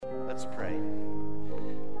Let's pray.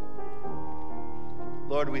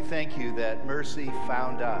 Lord, we thank you that mercy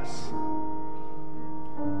found us.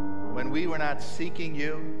 When we were not seeking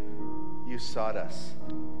you, you sought us.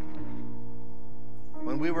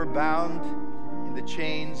 When we were bound in the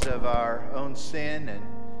chains of our own sin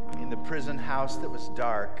and in the prison house that was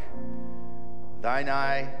dark, thine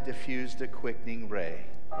eye diffused a quickening ray,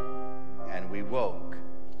 and we woke,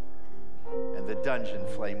 and the dungeon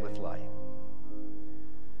flamed with light.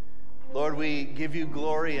 Lord, we give you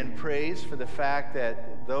glory and praise for the fact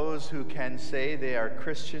that those who can say they are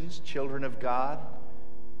Christians, children of God,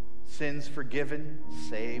 sins forgiven,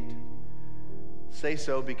 saved, say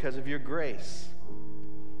so because of your grace.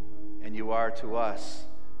 And you are to us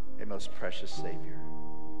a most precious Savior.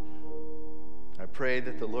 I pray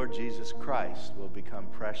that the Lord Jesus Christ will become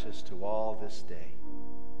precious to all this day.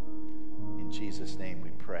 In Jesus' name we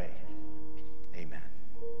pray. Amen.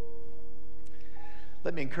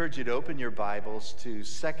 Let me encourage you to open your Bibles to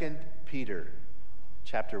 2 Peter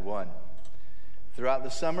chapter 1. Throughout the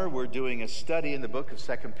summer, we're doing a study in the book of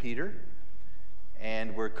 2 Peter,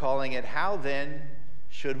 and we're calling it, How Then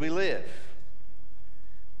Should We Live?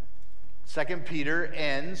 2 Peter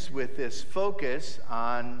ends with this focus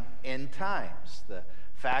on end times, the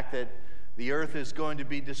fact that the earth is going to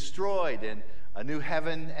be destroyed and a new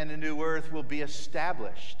heaven and a new earth will be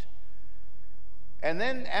established. And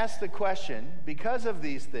then ask the question, because of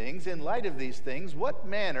these things, in light of these things, what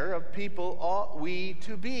manner of people ought we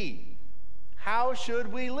to be? How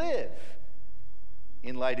should we live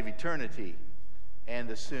in light of eternity and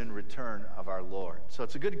the soon return of our Lord? So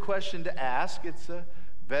it's a good question to ask. It's a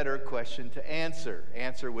better question to answer.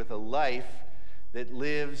 Answer with a life that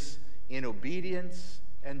lives in obedience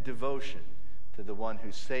and devotion to the one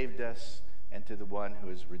who saved us and to the one who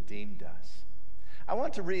has redeemed us. I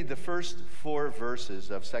want to read the first 4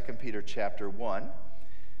 verses of 2 Peter chapter 1.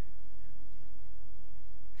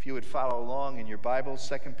 If you would follow along in your Bible,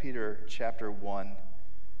 2 Peter chapter 1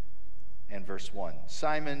 and verse 1.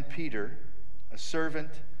 Simon Peter, a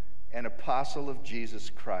servant and apostle of Jesus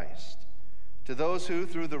Christ, to those who,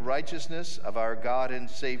 through the righteousness of our God and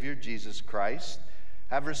Savior Jesus Christ,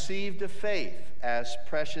 have received a faith as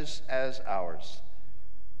precious as ours.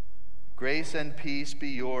 Grace and peace be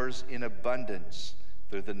yours in abundance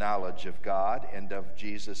through the knowledge of God and of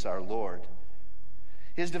Jesus our Lord.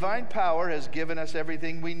 His divine power has given us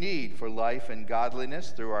everything we need for life and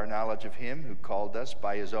godliness through our knowledge of him who called us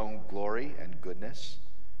by his own glory and goodness.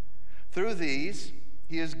 Through these,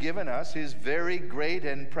 he has given us his very great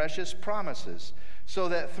and precious promises, so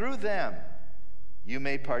that through them you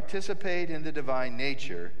may participate in the divine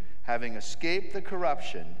nature, having escaped the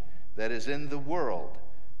corruption that is in the world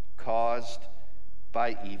caused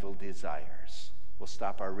by evil desires. We'll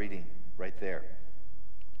stop our reading right there.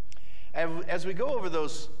 As we go over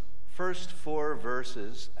those first 4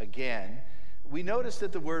 verses again, we notice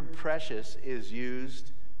that the word precious is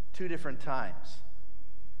used 2 different times.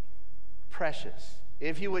 Precious.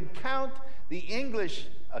 If you would count the English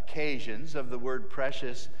occasions of the word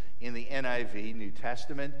precious in the NIV, New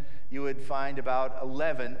Testament, you would find about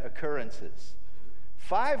 11 occurrences.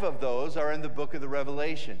 5 of those are in the book of the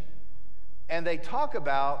Revelation. And they talk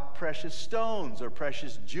about precious stones or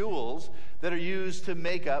precious jewels that are used to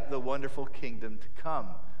make up the wonderful kingdom to come,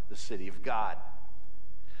 the city of God.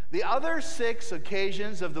 The other 6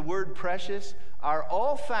 occasions of the word precious are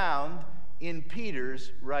all found in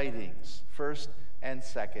Peter's writings, 1st and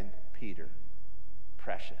 2nd Peter.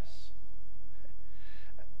 Precious.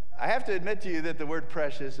 I have to admit to you that the word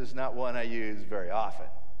precious is not one I use very often.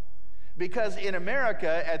 Because in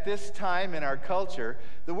America, at this time in our culture,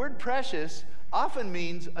 the word precious often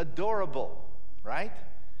means adorable, right?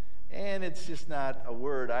 And it's just not a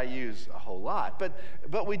word I use a whole lot.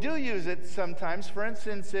 But we do use it sometimes. For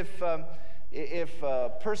instance, if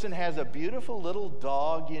a person has a beautiful little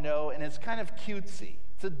dog, you know, and it's kind of cutesy,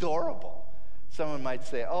 it's adorable, someone might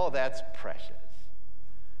say, oh, that's precious.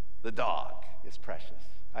 The dog is precious.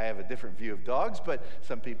 I have a different view of dogs, but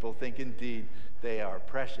some people think indeed they are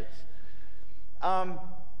precious.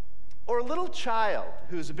 Or a little child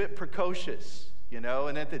who's a bit precocious, you know,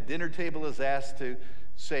 and at the dinner table is asked to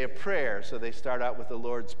say a prayer, so they start out with the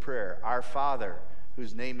Lord's Prayer, Our Father,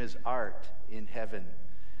 whose name is Art in heaven,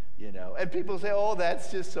 you know. And people say, oh,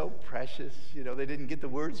 that's just so precious, you know, they didn't get the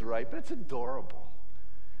words right, but it's adorable.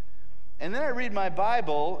 And then I read my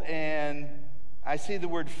Bible, and I see the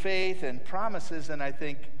word faith and promises, and I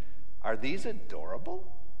think, are these adorable?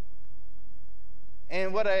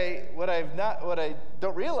 And what I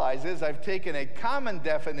don't realize is I've taken a common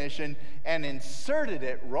definition and inserted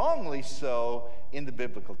it, wrongly so, in the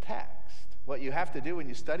biblical text. What you have to do when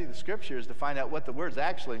you study the Scripture is to find out what the words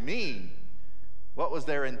actually mean. What was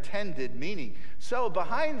their intended meaning? So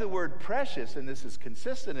behind the word precious, and this is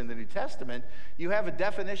consistent in the New Testament, you have a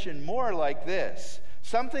definition more like this: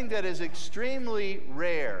 something that is extremely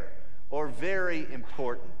rare or very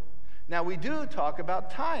important. Now, we do talk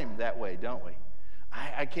about time that way, don't we?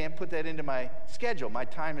 I can't put that into my schedule. My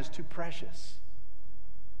time is too precious,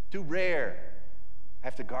 too rare. I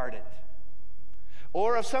have to guard it.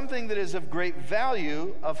 Or of something that is of great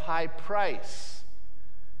value, of high price.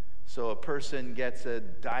 So a person gets a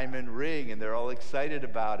diamond ring and they're all excited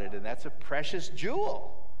about it, and that's a precious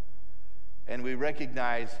jewel. And we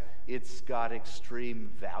recognize it's got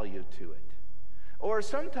extreme value to it. Or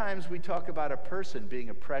sometimes we talk about a person being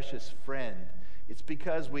a precious friend. It's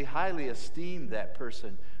because we highly esteem that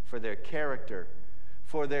person for their character,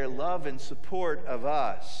 for their love and support of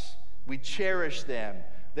us. We cherish them.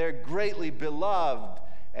 They're greatly beloved,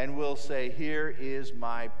 and we'll say, "Here is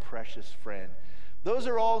my precious friend." Those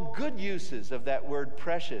are all good uses of that word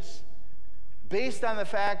precious, based on the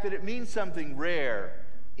fact that it means something rare,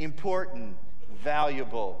 important,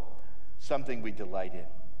 valuable, something we delight in.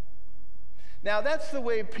 Now, that's the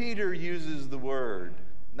way Peter uses the word,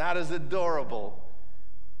 not as adorable.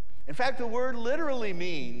 In fact, the word literally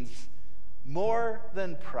means more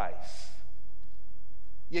than price.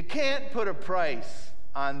 You can't put a price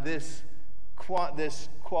on this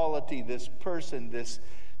quality, this person, this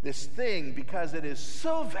thing, because it is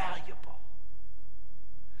so valuable.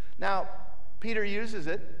 Now, Peter uses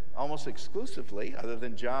it almost exclusively, other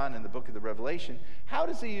than John in the book of the Revelation. How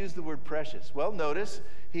does he use the word precious? Well, notice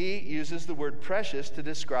he uses the word precious to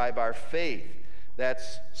describe our faith.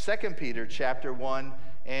 That's 2 Peter chapter 1,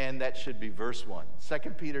 and that should be verse 1.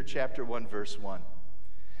 2 Peter chapter 1, verse 1.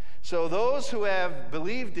 So those who have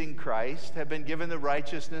believed in Christ have been given the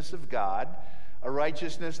righteousness of God, a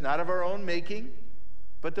righteousness not of our own making,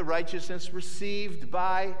 but the righteousness received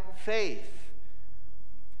by faith.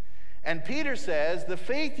 And Peter says, the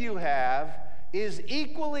faith you have is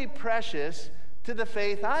equally precious to the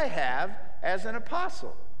faith I have as an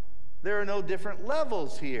apostle. There are no different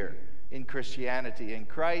levels here in Christianity. In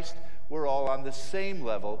Christ, we're all on the same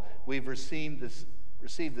level. We've received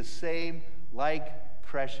the same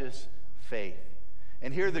precious faith.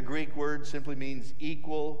 And here the Greek word simply means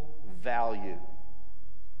equal value.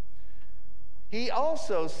 He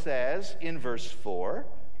also says in verse 4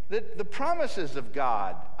 that the promises of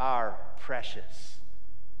God are precious.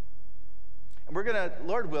 And we're going to,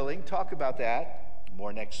 Lord willing, talk about that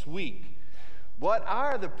more next week. What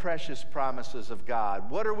are the precious promises of God?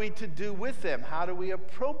 What are we to do with them? How do we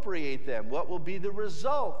appropriate them? What will be the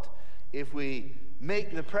result if we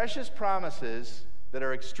make the precious promises that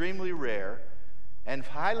are extremely rare and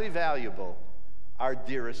highly valuable our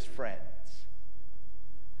dearest friends?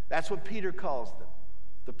 That's what Peter calls them,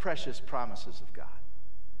 the precious promises of God.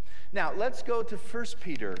 Now, let's go to 1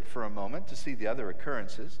 Peter for a moment to see the other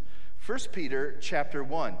occurrences. 1 Peter chapter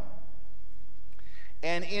 1.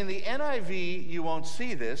 And in the NIV, you won't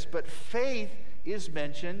see this, but faith is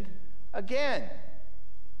mentioned again.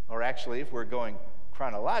 Or actually, if we're going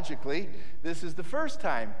chronologically, this is the first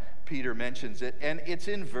time Peter mentions it, and it's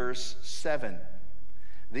in verse 7.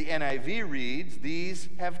 The NIV reads, "These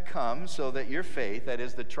have come so that your faith," that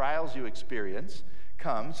is, the trials you experience,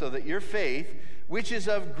 "come so that your faith, which is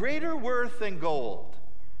of greater worth than gold,"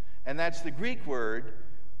 and that's the Greek word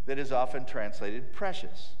that is often translated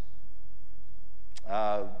precious.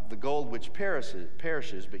 The gold which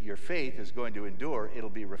perishes, but your faith is going to endure. It'll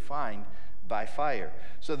be refined by fire.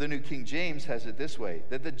 So the New King James has it this way,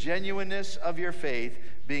 that the genuineness of your faith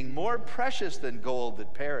being more precious than gold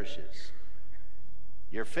that perishes,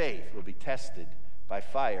 your faith will be tested by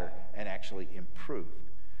fire and actually improved.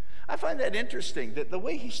 I find that interesting, that the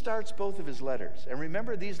way he starts both of his letters. And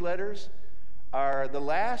remember, these letters are the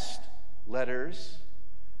last letters,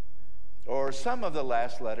 or some of the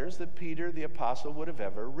last letters that Peter the apostle would have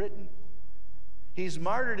ever written. He's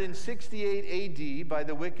martyred in 68 AD by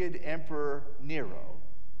the wicked Emperor Nero.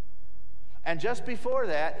 And just before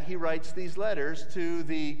that, he writes these letters to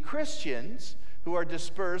the Christians who are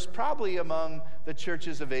dispersed probably among the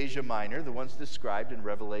churches of Asia Minor, the ones described in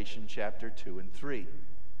Revelation chapter 2 and 3.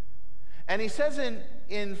 And he says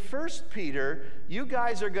in 1 Peter, you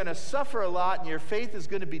guys are going to suffer a lot and your faith is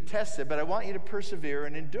going to be tested, but I want you to persevere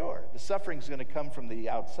and endure. The suffering is going to come from the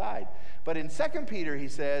outside. But in 2 Peter, he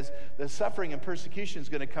says, the suffering and persecution is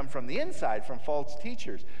going to come from the inside, from false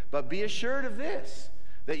teachers. But be assured of this,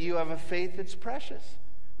 that you have a faith that's precious,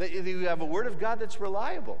 that you have a word of God that's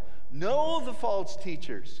reliable. Know the false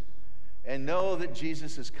teachers, and know that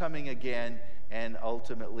Jesus is coming again, and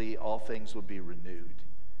ultimately all things will be renewed.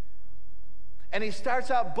 And he starts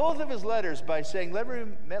out both of his letters by saying,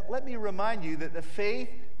 let me remind you that the faith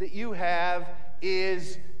that you have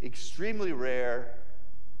is extremely rare,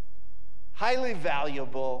 highly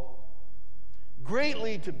valuable,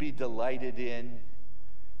 greatly to be delighted in.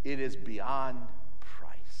 It is beyond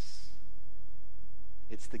price.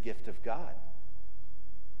 It's the gift of God.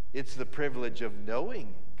 It's the privilege of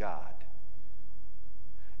knowing God.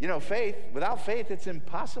 You know, without faith, it's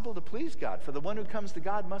impossible to please God. For the one who comes to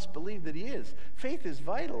God must believe that he is. Faith is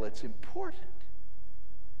vital. It's important.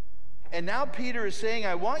 And now Peter is saying,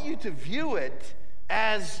 I want you to view it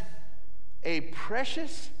as a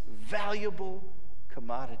precious, valuable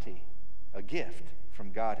commodity, a gift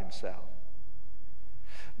from God himself.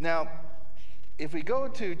 Now, if we go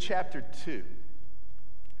to chapter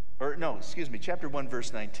 1,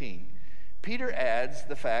 verse 19, Peter adds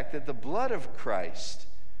the fact that the blood of Christ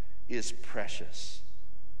is precious.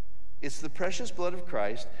 It's the precious blood of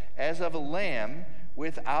Christ as of a lamb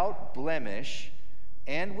without blemish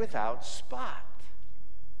and without spot.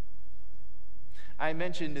 I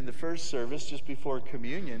mentioned in the first service, just before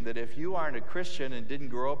communion, that if you aren't a Christian and didn't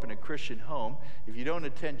grow up in a Christian home, if you don't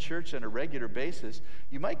attend church on a regular basis,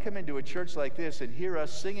 you might come into a church like this and hear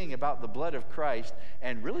us singing about the blood of Christ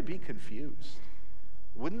and really be confused.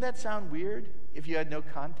 Wouldn't that sound weird if you had no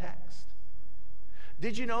context?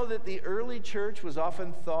 Did you know that the early church was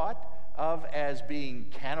often thought of as being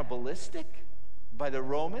cannibalistic by the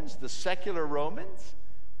Romans, the secular Romans?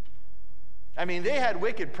 I mean, they had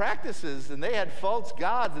wicked practices and they had false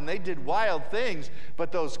gods and they did wild things,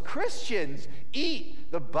 but those Christians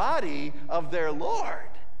eat the body of their Lord.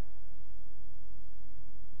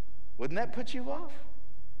 Wouldn't that put you off?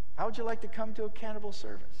 How would you like to come to a cannibal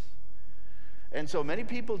service? And so many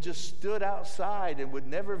people just stood outside and would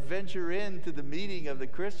never venture into the meeting of the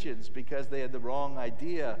Christians because they had the wrong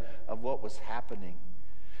idea of what was happening.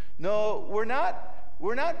 No, we're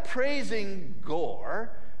not praising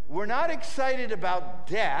gore. We're not excited about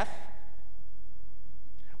death.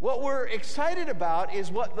 What we're excited about is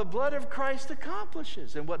what the blood of Christ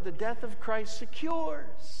accomplishes and what the death of Christ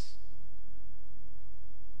secures.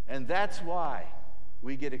 And that's why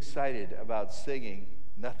we get excited about singing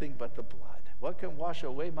Nothing But the Blood. What can wash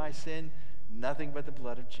away my sin? Nothing but the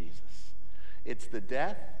blood of Jesus. It's the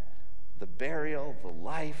death, the burial, the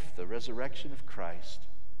life, the resurrection of Christ.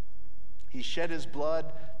 He shed his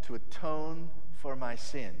blood to atone for my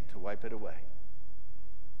sin, to wipe it away.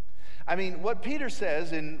 I mean, what Peter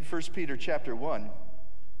says in 1 Peter chapter 1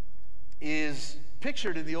 is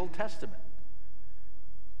pictured in the Old Testament.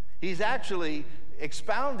 He's actually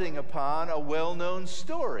expounding upon a well-known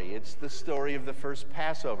story. It's the story of the first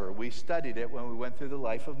Passover. We studied it when we went through the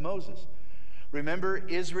life of Moses. Remember,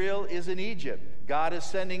 Israel is in Egypt. God is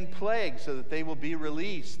sending plagues so that they will be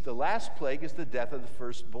released. The last plague is the death of the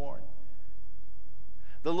firstborn.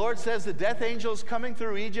 The Lord says the death angel is coming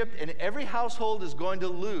through Egypt, and every household is going to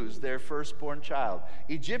lose their firstborn child.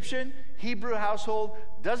 Egyptian, Hebrew household,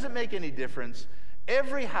 doesn't make any difference.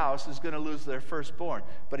 Every house is going to lose their firstborn.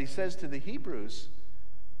 But he says to the Hebrews,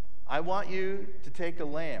 I want you to take a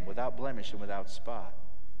lamb without blemish and without spot.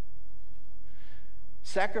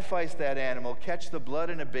 Sacrifice that animal, catch the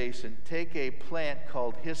blood in a basin, take a plant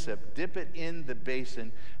called hyssop, dip it in the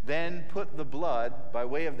basin, then put the blood, by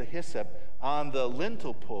way of the hyssop, on the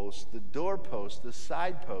lintel post, the doorpost, the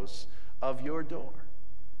side posts of your door.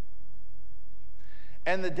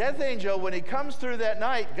 And the death angel, when he comes through that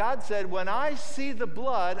night, God said, when I see the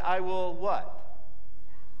blood, I will what?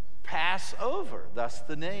 Pass over. Thus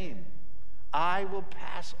the name. I will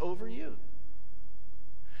pass over you.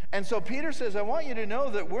 And so Peter says, I want you to know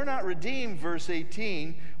that we're not redeemed, verse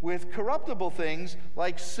 18, with corruptible things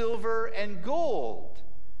like silver and gold.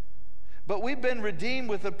 But we've been redeemed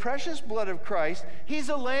with the precious blood of Christ. He's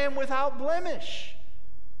a lamb without blemish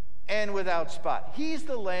and without spot. He's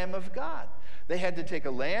the Lamb of God. They had to take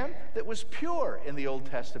a lamb that was pure in the Old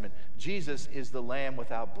Testament. Jesus is the lamb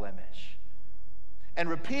without blemish. And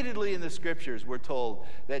repeatedly in the scriptures, we're told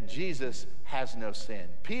that Jesus has no sin.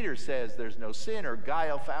 Peter says there's no sin or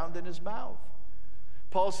guile found in his mouth.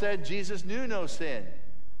 Paul said Jesus knew no sin.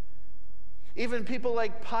 Even people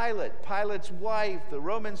like Pilate, Pilate's wife, the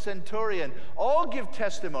Roman centurion, all give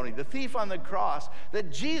testimony, the thief on the cross,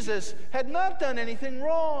 that Jesus had not done anything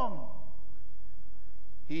wrong.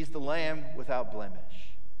 He's the lamb without blemish.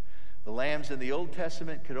 The lambs in the Old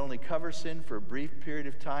Testament could only cover sin for a brief period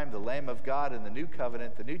of time. The Lamb of God in the New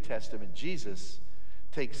Covenant, the New Testament, Jesus,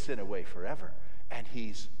 takes sin away forever. And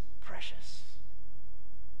he's precious.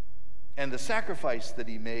 And the sacrifice that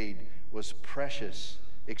he made was precious,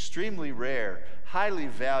 extremely rare, highly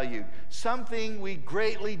valued, something we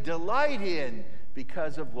greatly delight in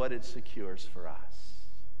because of what it secures for us.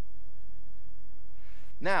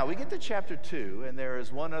 Now, we get to chapter 2, and there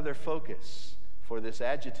is one other focus for this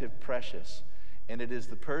adjective precious, and it is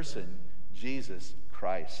the person, Jesus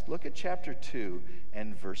Christ. Look at chapter 2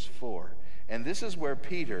 and verse 4. And this is where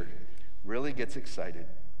Peter really gets excited.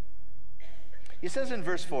 He says in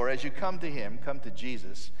verse 4, as you come to him, come to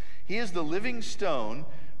Jesus, he is the living stone,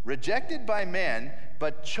 rejected by men,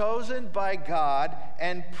 but chosen by God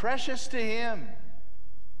and precious to him.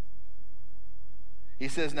 He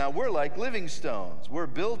says, now we're like living stones. We're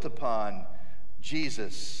built upon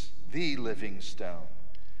Jesus, the living stone.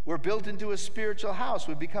 We're built into a spiritual house.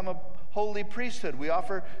 We become a holy priesthood. We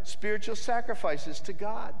offer spiritual sacrifices to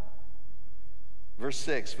God. Verse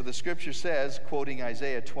 6, for the scripture says, quoting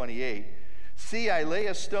Isaiah 28, see, I lay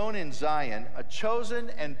a stone in Zion, a chosen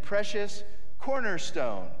and precious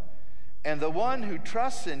cornerstone, and the one who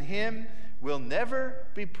trusts in him will never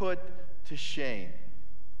be put to shame.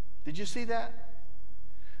 Did you see that?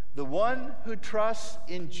 The one who trusts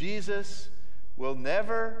in Jesus will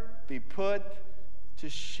never be put to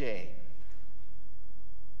shame.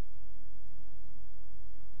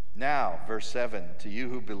 Now, verse 7, to you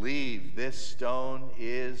who believe, this stone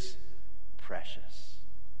is precious.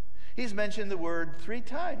 He's mentioned the word 3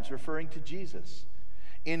 times, referring to Jesus.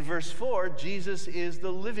 In verse 4, Jesus is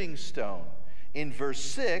the living stone. In verse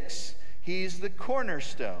 6, he's the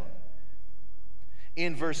cornerstone.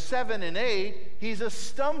 In verse 7 and 8, he's a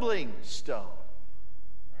stumbling stone.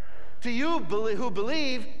 To you who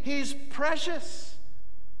believe, he's precious.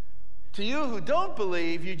 To you who don't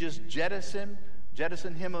believe, you just jettison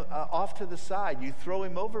him off to the side. You throw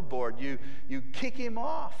him overboard. You kick him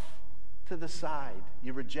off to the side.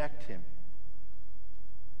 You reject him.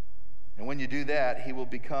 And when you do that, he will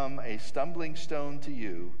become a stumbling stone to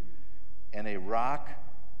you and a rock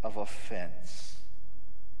of offense.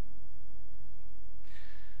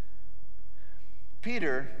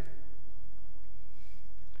 Peter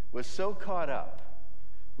was so caught up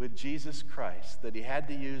with Jesus Christ that he had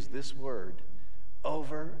to use this word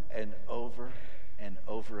over and over and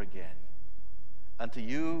over again. Unto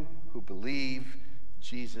you who believe,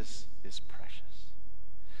 Jesus is precious.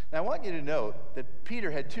 Now, I want you to note that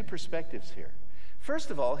Peter had 2 perspectives here.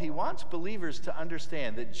 First of all, he wants believers to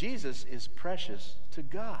understand that Jesus is precious to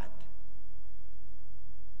God.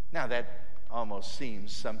 Now, that almost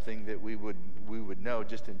seems something that we would know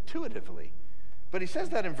just intuitively. But he says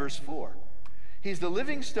that in verse 4. He's the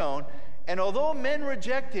living stone, and although men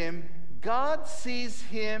reject him, God sees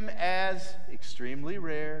him as extremely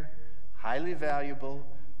rare, highly valuable,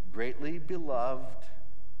 greatly beloved,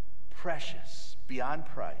 precious, beyond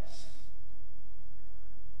price.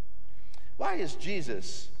 Why is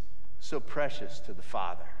Jesus so precious to the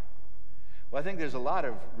Father? Well, I think there's a lot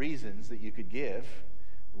of reasons that you could give.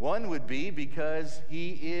 One would be because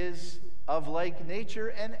he is of like nature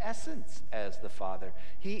and essence as the Father.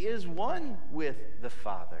 He is one with the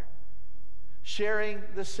Father, sharing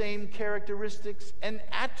the same characteristics and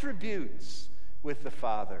attributes with the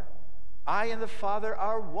Father. I and the Father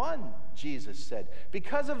are one, Jesus said.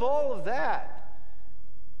 Because of all of that,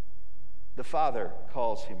 the Father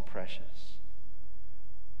calls him precious.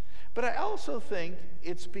 But I also think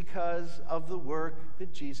it's because of the work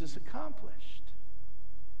that Jesus accomplished.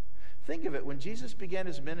 Think of it, when Jesus began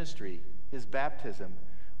his ministry, his baptism,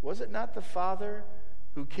 was it not the Father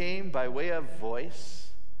who came by way of voice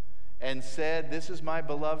and said, this is my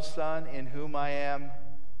beloved Son in whom I am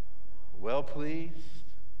well pleased?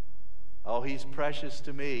 Oh, he's precious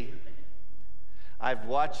to me. I've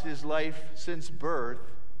watched his life since birth,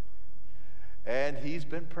 and he's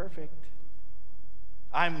been perfect.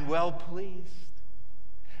 I'm well pleased.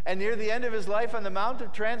 And near the end of his life on the Mount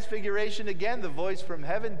of Transfiguration, again, the voice from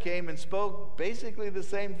heaven came and spoke basically the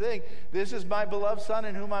same thing. This is my beloved Son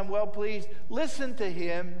in whom I'm well pleased. Listen to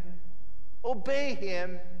him. Obey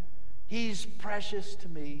him. He's precious to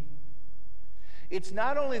me. It's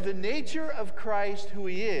not only the nature of Christ who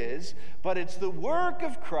he is, but it's the work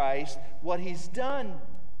of Christ, what he's done.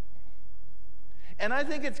 And I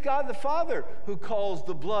think it's God the Father who calls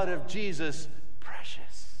the blood of Jesus precious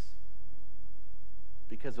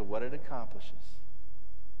because of what it accomplishes.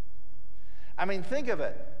 I mean, think of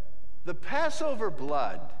it. The Passover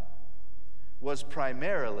blood was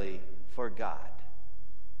primarily for God.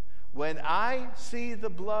 When I see the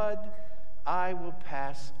blood, I will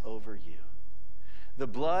pass over you. The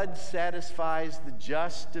blood satisfies the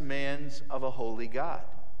just demands of a holy God.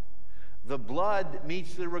 The blood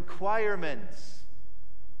meets the requirements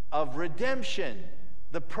of redemption,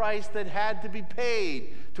 the price that had to be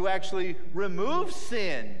paid to actually remove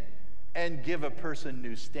sin and give a person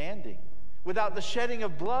new standing Without the shedding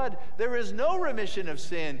of blood, there is no remission of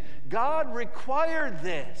sin. God required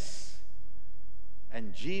this,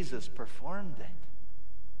 and Jesus performed it.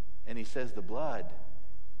 And he says the blood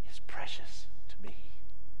is precious to me.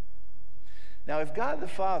 Now, if God the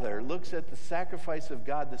Father looks at the sacrifice of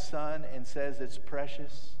God the Son and says it's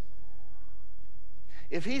precious,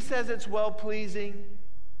 if he says it's well-pleasing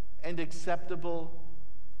and acceptable,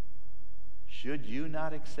 should you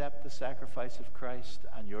not accept the sacrifice of Christ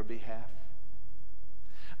on your behalf?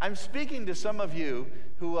 I'm speaking to some of you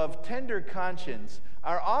who of tender conscience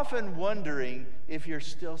are often wondering if you're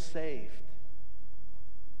still saved.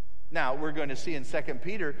 Now, we're going to see in 2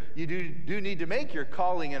 Peter, you do need to make your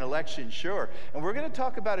calling and election sure. And we're going to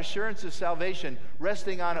talk about assurance of salvation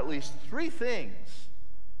resting on at least 3 things.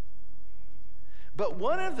 But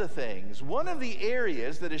one of the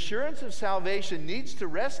areas that assurance of salvation needs to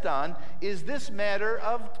rest on is this matter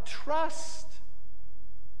of trust.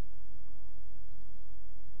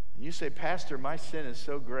 And you say, Pastor, my sin is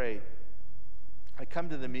so great. I come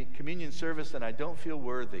to the communion service and I don't feel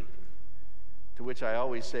worthy. To which I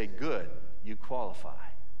always say, good, you qualify.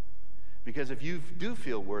 Because if you do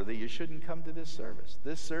feel worthy, you shouldn't come to this service.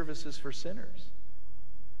 This service is for sinners.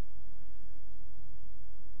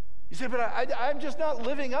 You say, but I'm just not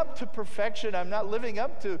living up to perfection. I'm not living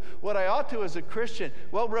up to what I ought to as a Christian.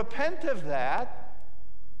 Well, repent of that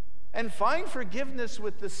and find forgiveness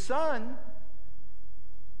with the Son.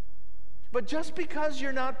 But just because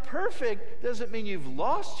you're not perfect doesn't mean you've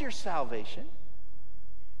lost your salvation.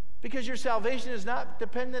 Because your salvation is not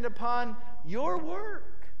dependent upon your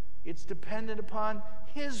work. It's dependent upon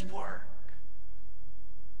his work.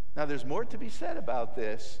 Now, there's more to be said about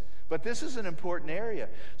this, but this is an important area.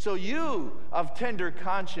 So you, of tender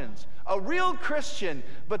conscience, a real Christian,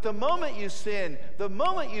 but the moment you sin, the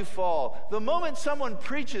moment you fall, the moment someone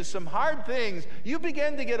preaches some hard things, you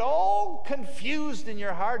begin to get all confused in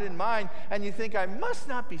your heart and mind, and you think, I must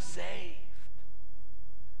not be saved.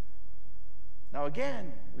 Now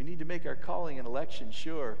again, we need to make our calling and election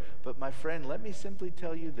sure, but my friend, let me simply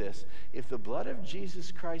tell you this. If the blood of Jesus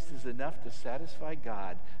Christ is enough to satisfy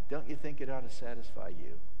God, don't you think it ought to satisfy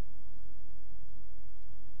you?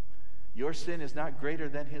 Your sin is not greater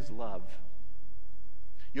than his love.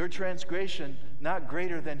 Your transgression not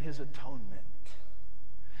greater than his atonement.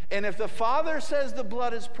 And if the Father says the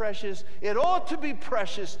blood is precious, it ought to be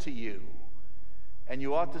precious to you. And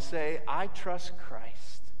you ought to say, I trust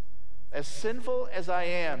Christ. As sinful as I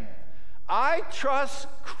am, I trust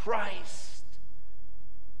Christ.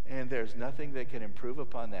 And there's nothing that can improve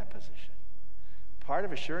upon that position. Part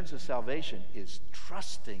of assurance of salvation is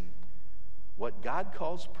trusting what God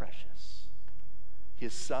calls precious,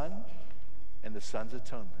 his Son and the Son's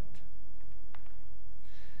atonement.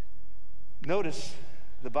 Notice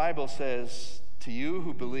the Bible says, to you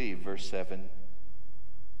who believe, verse 7,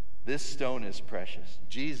 this stone is precious.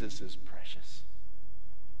 Jesus is precious.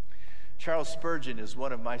 Charles Spurgeon is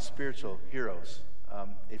one of my spiritual heroes.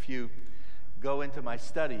 If you go into my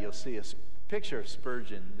study, you'll see a picture of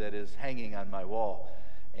Spurgeon that is hanging on my wall.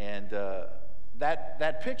 And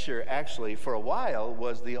that picture, actually, for a while,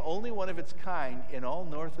 was the only one of its kind in all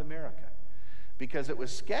North America, because it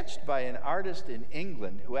was sketched by an artist in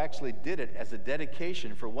England who actually did it as a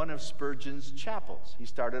dedication for one of Spurgeon's chapels. He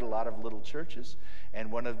started a lot of little churches,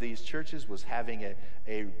 and one of these churches was having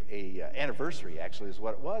a anniversary, actually, is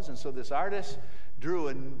what it was. And so this artist drew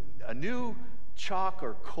a new chalk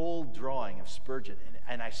or coal drawing of Spurgeon,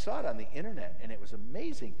 and I saw it on the internet, and it was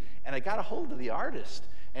amazing. And I got a hold of the artist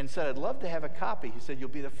and said, I'd love to have a copy. He said, you'll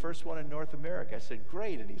be the first one in North America. I said,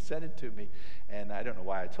 great, and he sent it to me. And I don't know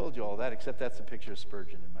why I told you all that, except that's a picture of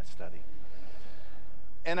Spurgeon in my study.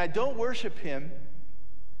 And I don't worship him.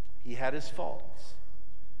 He had his faults.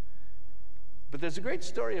 But there's a great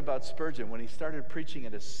story about Spurgeon when he started preaching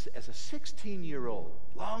as a 16-year-old,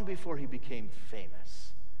 long before he became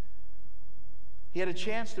famous. He had a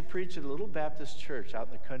chance to preach at a little Baptist church out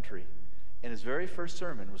in the country, and his very first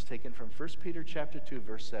sermon was taken from 1 Peter chapter 2,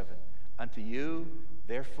 verse 7. Unto you,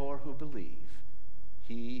 therefore, who believe,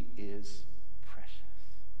 he is precious.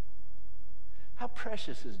 How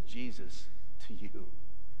precious is Jesus to you?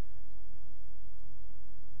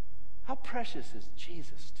 How precious is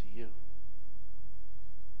Jesus to you?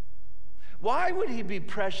 Why would he be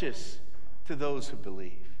precious to those who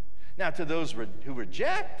believe? Now, to those who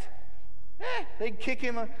reject, they'd kick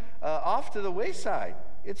him off to the wayside.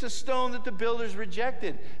 It's a stone that the builders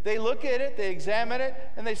rejected. They look at it, they examine it,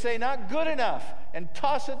 and they say, not good enough, and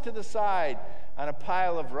toss it to the side on a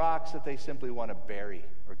pile of rocks that they simply want to bury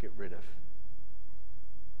or get rid of.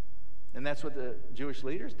 And that's what the Jewish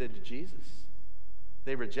leaders did to Jesus.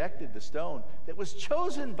 They rejected the stone that was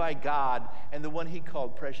chosen by God and the one he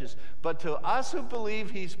called precious. But to us who believe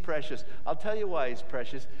he's precious, I'll tell you why he's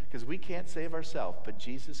precious, because we can't save ourselves, but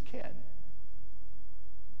Jesus can.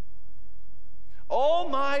 All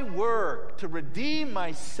my work to redeem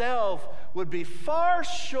myself would be far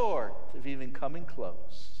short of even coming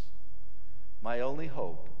close. My only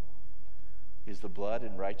hope is the blood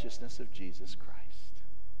and righteousness of Jesus Christ.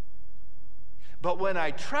 But when I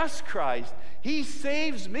trust Christ, he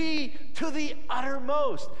saves me to the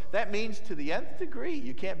uttermost. That means to the nth degree.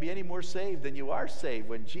 You can't be any more saved than you are saved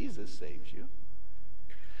when Jesus saves you.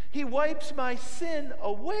 He wipes my sin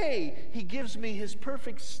away. He gives me his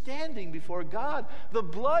perfect standing before God. The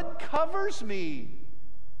blood covers me,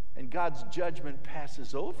 and God's judgment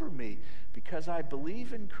passes over me because I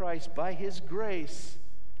believe in Christ by his grace.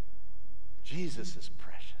 Jesus is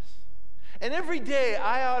precious. And every day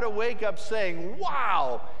I ought to wake up saying,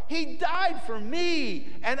 wow, he died for me,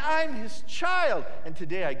 and I'm his child, and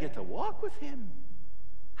today I get to walk with him.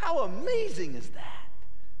 How amazing is that?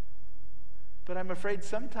 But I'm afraid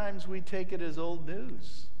sometimes we take it as old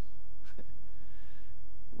news.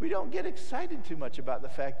 We don't get excited too much about the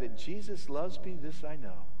fact that Jesus loves me, this I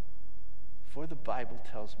know, for the Bible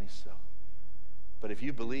tells me so. But if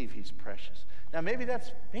you believe, he's precious. Now maybe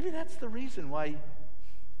that's the reason why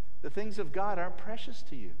the things of God aren't precious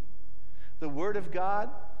to you. The Word of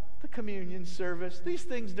God, the communion service, these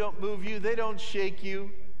things don't move you. They don't shake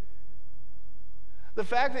you. The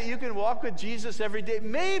fact that you can walk with Jesus every day,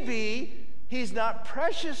 maybe he's not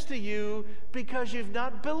precious to you because you've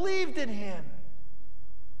not believed in him.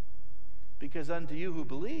 Because unto you who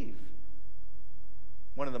believe,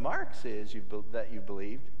 one of the marks is that you've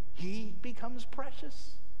believed, he becomes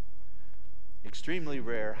precious. Extremely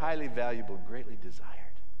rare, highly valuable, greatly desired.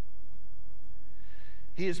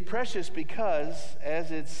 He is precious because,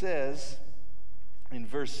 as it says in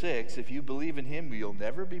verse 6, if you believe in him, you'll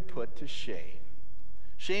never be put to shame.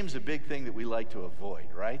 Shame's a big thing that we like to avoid,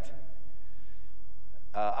 right?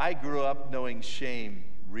 I grew up knowing shame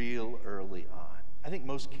real early on. I think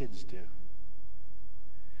most kids do.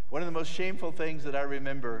 One of the most shameful things that I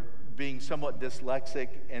remember being somewhat dyslexic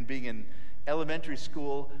and being in elementary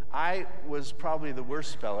school, I was probably the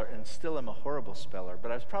worst speller, and still am a horrible speller,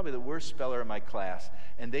 but I was probably the worst speller in my class,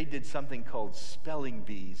 and they did something called spelling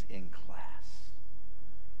bees in class.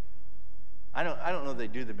 I don't know if they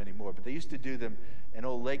do them anymore, but they used to do them in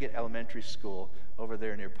Old Leggett Elementary School over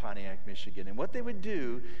there near Pontiac, Michigan. And what they would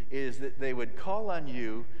do is that they would call on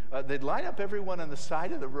you, they'd line up everyone on the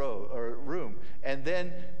side of the room, and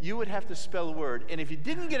then you would have to spell a word, and if you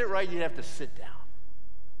didn't get it right, you'd have to sit down.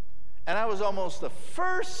 And I was almost the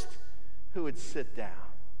first who would sit down.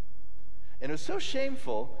 And it was so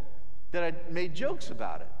shameful that I made jokes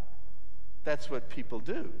about it. That's what people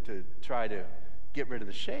do to try to get rid of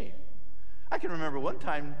the shame. I can remember one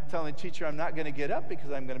time telling the teacher I'm not going to get up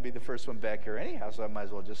because I'm going to be the first one back here anyhow, so I might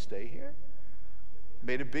as well just stay here.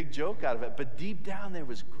 Made a big joke out of it, but deep down there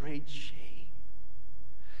was great shame.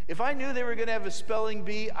 If I knew they were going to have a spelling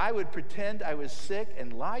bee, I would pretend I was sick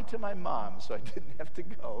and lie to my mom so I didn't have to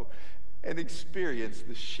go and experience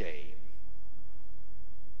the shame.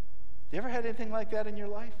 You ever had anything like that in your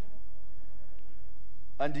life?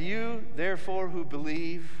 Unto you, therefore, who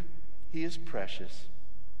believe, he is precious,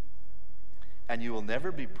 and you will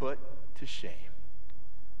never be put to shame.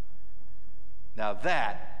 Now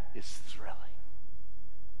that is thrilling.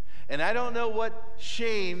 And I don't know what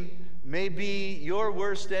shame may be your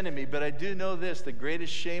worst enemy, but I do know this: the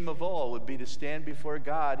greatest shame of all would be to stand before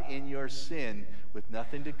God in your sin with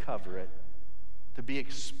nothing to cover it, to be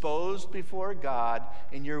exposed before God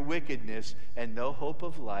in your wickedness and no hope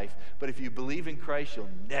of life. But if you believe in Christ, you'll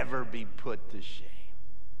never be put to shame.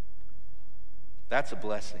 That's a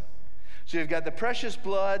blessing. So you've got the precious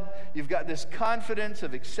blood, you've got this confidence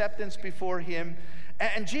of acceptance before him,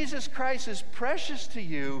 and Jesus Christ is precious to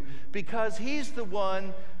you because he's the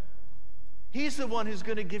one who's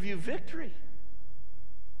going to give you victory.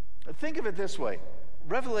 Think of it this way.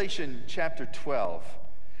 Revelation chapter 12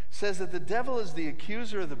 says that the devil is the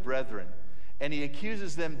accuser of the brethren, and he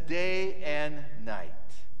accuses them day and night.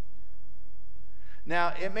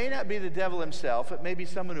 Now, it may not be the devil himself, it may be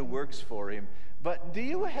someone who works for him, but do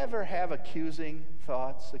you ever have accusatory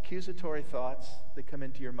thoughts that come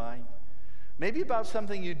into your mind? Maybe about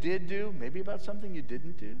something you did do, maybe about something you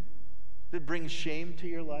didn't do, that brings shame to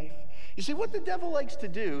your life. You see, what the devil likes to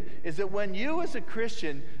do is that when you as a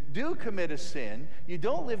Christian do commit a sin, you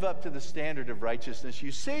don't live up to the standard of righteousness,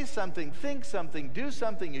 you say something, think something, do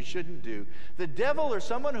something you shouldn't do, the devil or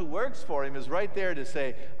someone who works for him is right there to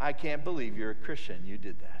say, I can't believe you're a Christian, you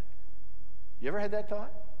did that. You ever had that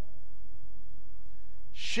thought?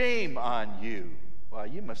 Shame on you. Well,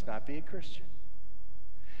 you must not be a Christian.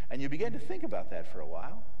 And you begin to think about that for a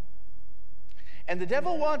while. And the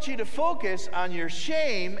devil wants you to focus on your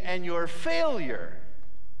shame and your failure.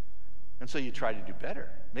 And so you try to do better.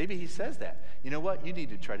 Maybe he says that. You know what? You need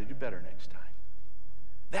to try to do better next time.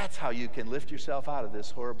 That's how you can lift yourself out of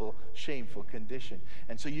this horrible, shameful condition.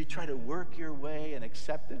 And so you try to work your way in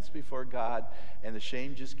acceptance before God, and the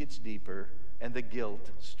shame just gets deeper and the guilt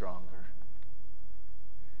stronger.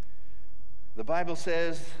 The Bible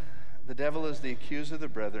says the devil is the accuser of the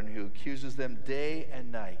brethren who accuses them day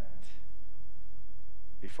and night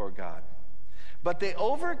before God. But they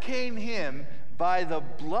overcame him by the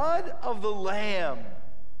blood of the Lamb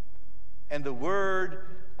and the word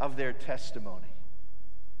of their testimony.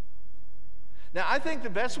 Now, I think the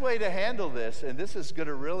best way to handle this, and this is going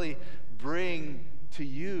to really bring to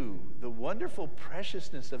you the wonderful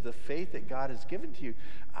preciousness of the faith that God has given to you,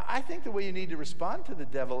 I think the way you need to respond to the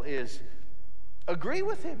devil is agree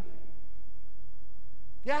with him.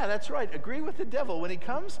 Yeah, that's right. Agree with the devil. When he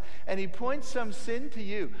comes and he points some sin to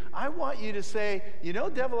you, I want you to say, you know,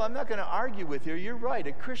 devil, I'm not going to argue with you. You're right.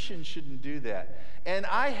 A Christian shouldn't do that. And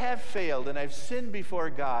I have failed and I've sinned before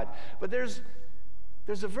God. But there's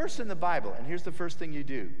a verse in the Bible, and here's the first thing you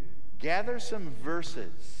do. Gather some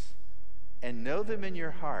verses and know them in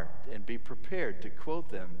your heart and be prepared to quote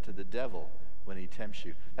them to the devil when he tempts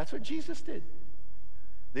you. That's what Jesus did.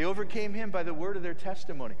 They overcame him by the word of their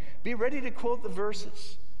testimony. Be ready to quote the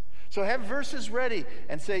verses. So have verses ready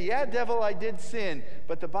and say, yeah, devil, I did sin.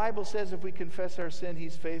 But the Bible says if we confess our sin,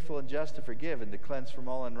 he's faithful and just to forgive and to cleanse from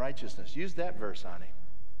all unrighteousness. Use that verse on him.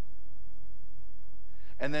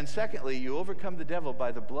 And then secondly, you overcome the devil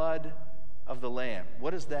by the blood of the Lamb.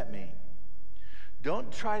 What does that mean? Don't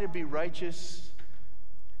try to be righteous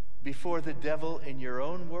before the devil in your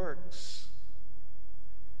own works.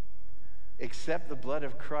 Accept the blood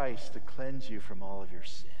of Christ to cleanse you from all of your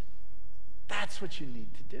sin. That's what you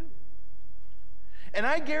need to do. And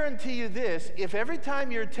I guarantee you this, if every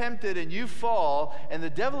time you're tempted and you fall and the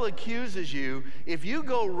devil accuses you, if you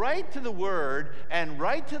go right to the Word and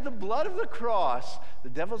right to the blood of the cross, the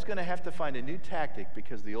devil's going to have to find a new tactic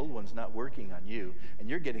because the old one's not working on you, and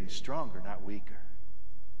you're getting stronger, not weaker.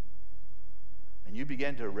 And you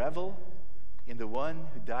begin to revel in the one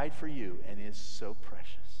who died for you and is so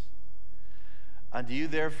precious. Unto you,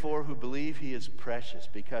 therefore, who believe he is precious,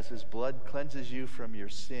 because his blood cleanses you from your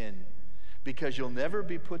sin, because you'll never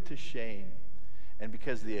be put to shame, and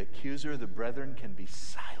because the accuser of the brethren can be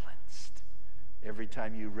silenced every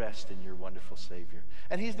time you rest in your wonderful Savior.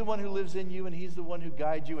 And he's the one who lives in you, and he's the one who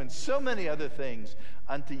guides you, and so many other things.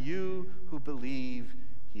 Unto you who believe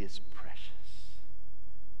he is precious.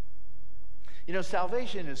 You know,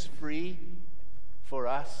 salvation is free for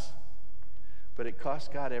us, but it costs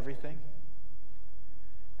God everything.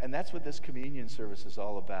 And that's what this communion service is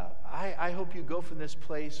all about. I hope you go from this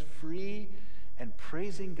place free and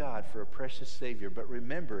praising God for a precious Savior. But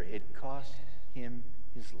remember, it cost him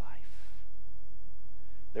his life.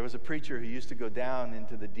 There was a preacher who used to go down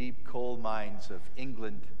into the deep coal mines of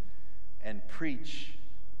England and preach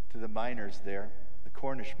to the miners there, the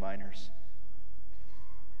Cornish miners.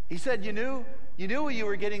 He said, you knew you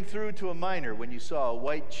were getting through to a miner when you saw a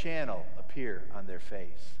white channel appear on their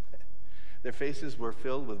face. Their faces were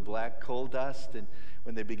filled with black coal dust, and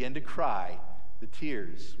when they began to cry, the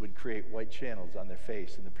tears would create white channels on their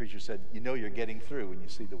face. And the preacher said, you know you're getting through when you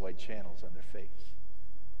see the white channels on their face.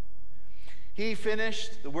 He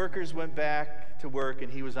finished, the workers went back to work,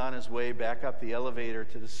 and he was on his way back up the elevator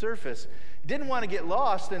to the surface. He didn't want to get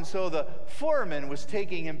lost, and so the foreman was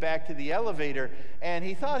taking him back to the elevator, and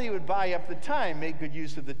he thought he would buy up the time, make good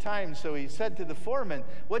use of the time. So he said to the foreman,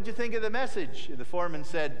 what'd you think of the message? And the foreman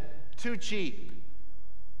said, too cheap.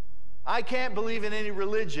 I can't believe in any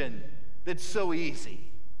religion that's so easy.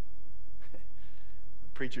 The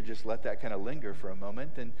preacher just let that kind of linger for a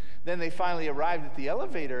moment, and then they finally arrived at the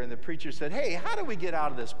elevator, and the preacher said, hey, how do we get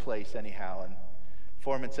out of this place anyhow? And the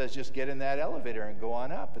foreman says, just get in that elevator and go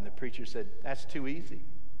on up. And the preacher said, that's too easy.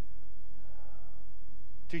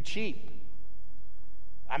 Too cheap.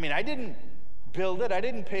 I mean, I didn't build it. I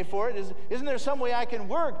didn't pay for it. Isn't there some way I can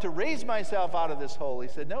work to raise myself out of this hole? He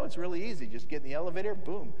said, no, it's really easy. Just get in the elevator,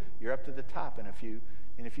 boom, you're up to the top in a few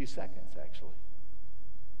seconds, actually.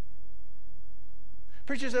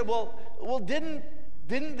 Preacher said, well, didn't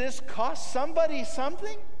this cost somebody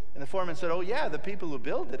something? And the foreman said, oh yeah, the people who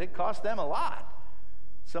built it cost them a lot.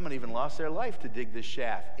 Someone even lost their life to dig this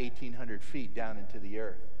shaft 1,800 feet down into the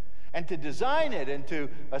earth. And to design it and to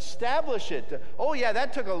establish it. Oh yeah,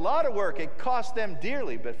 that took a lot of work. It cost them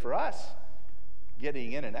dearly. But for us,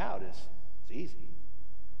 getting in and out is easy.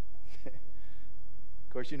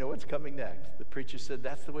 course, you know what's coming next. The preacher said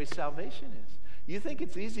that's the way salvation is. You think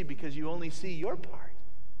it's easy because you only see your part.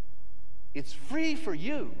 It's free for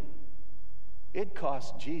you. It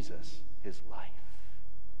cost Jesus his life.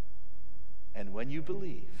 And when you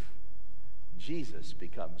believe, Jesus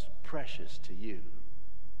becomes precious to you.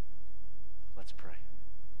 Let's pray.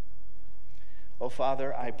 Oh,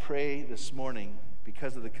 Father, I pray this morning,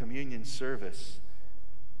 because of the communion service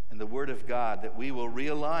and the Word of God, that we will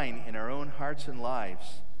realign in our own hearts and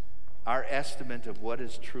lives our estimate of what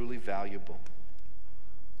is truly valuable.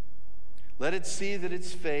 Let it see that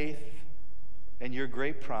it's faith and your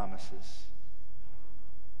great promises.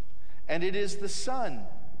 And it is the Son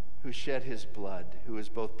who shed his blood, who is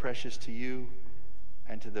both precious to you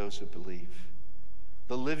and to those who believe.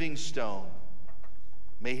 The living stone,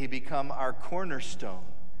 may he become our cornerstone,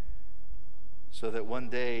 so that one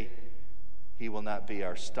day he will not be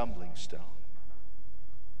our stumbling stone.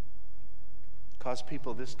 Cause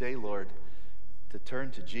people this day, Lord, to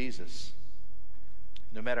turn to Jesus.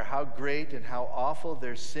 No matter how great and how awful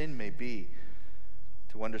their sin may be,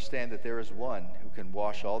 to understand that there is one who can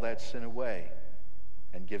wash all that sin away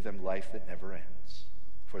and give them life that never ends.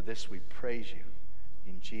 For this we praise you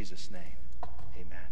in Jesus' name. Amen.